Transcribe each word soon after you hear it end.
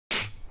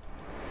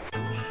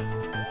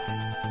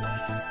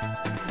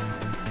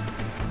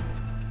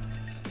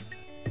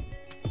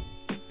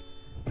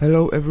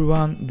Hello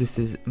everyone, this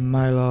is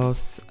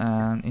Milos,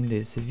 and in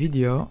this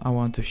video I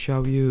want to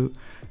show you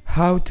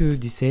how to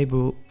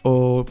disable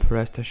all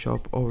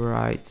PrestaShop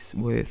overrides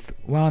with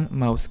one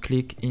mouse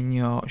click in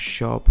your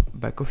shop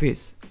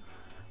backoffice.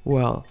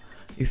 Well,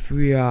 if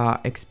we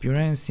are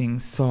experiencing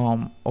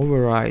some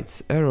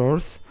overrides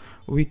errors,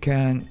 we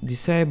can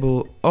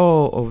disable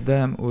all of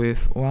them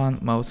with one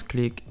mouse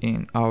click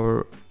in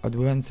our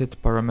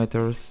Advanced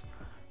Parameters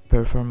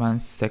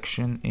Performance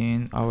section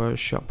in our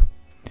shop.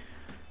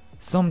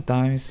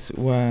 Sometimes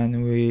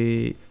when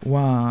we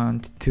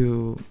want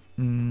to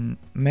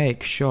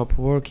make shop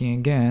working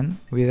again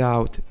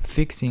without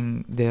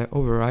fixing the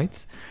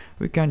overrides,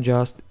 we can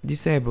just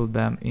disable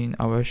them in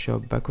our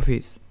shop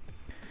backoffice.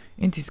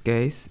 In this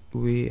case,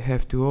 we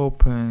have to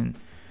open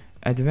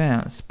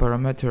Advanced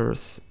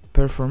Parameters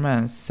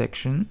Performance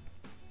section,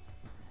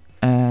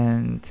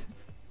 and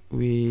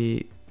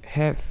we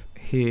have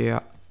here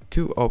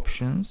two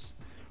options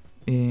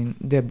in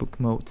debug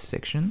mode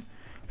section.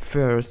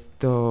 First,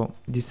 to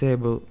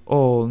disable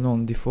all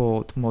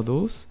non-default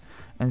modules,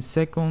 and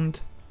second,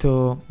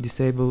 to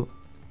disable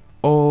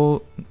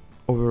all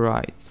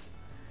overrides.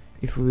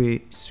 If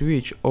we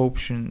switch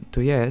option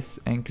to yes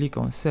and click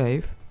on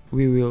save,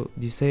 we will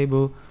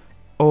disable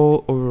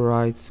all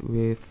overrides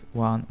with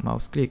one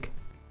mouse click.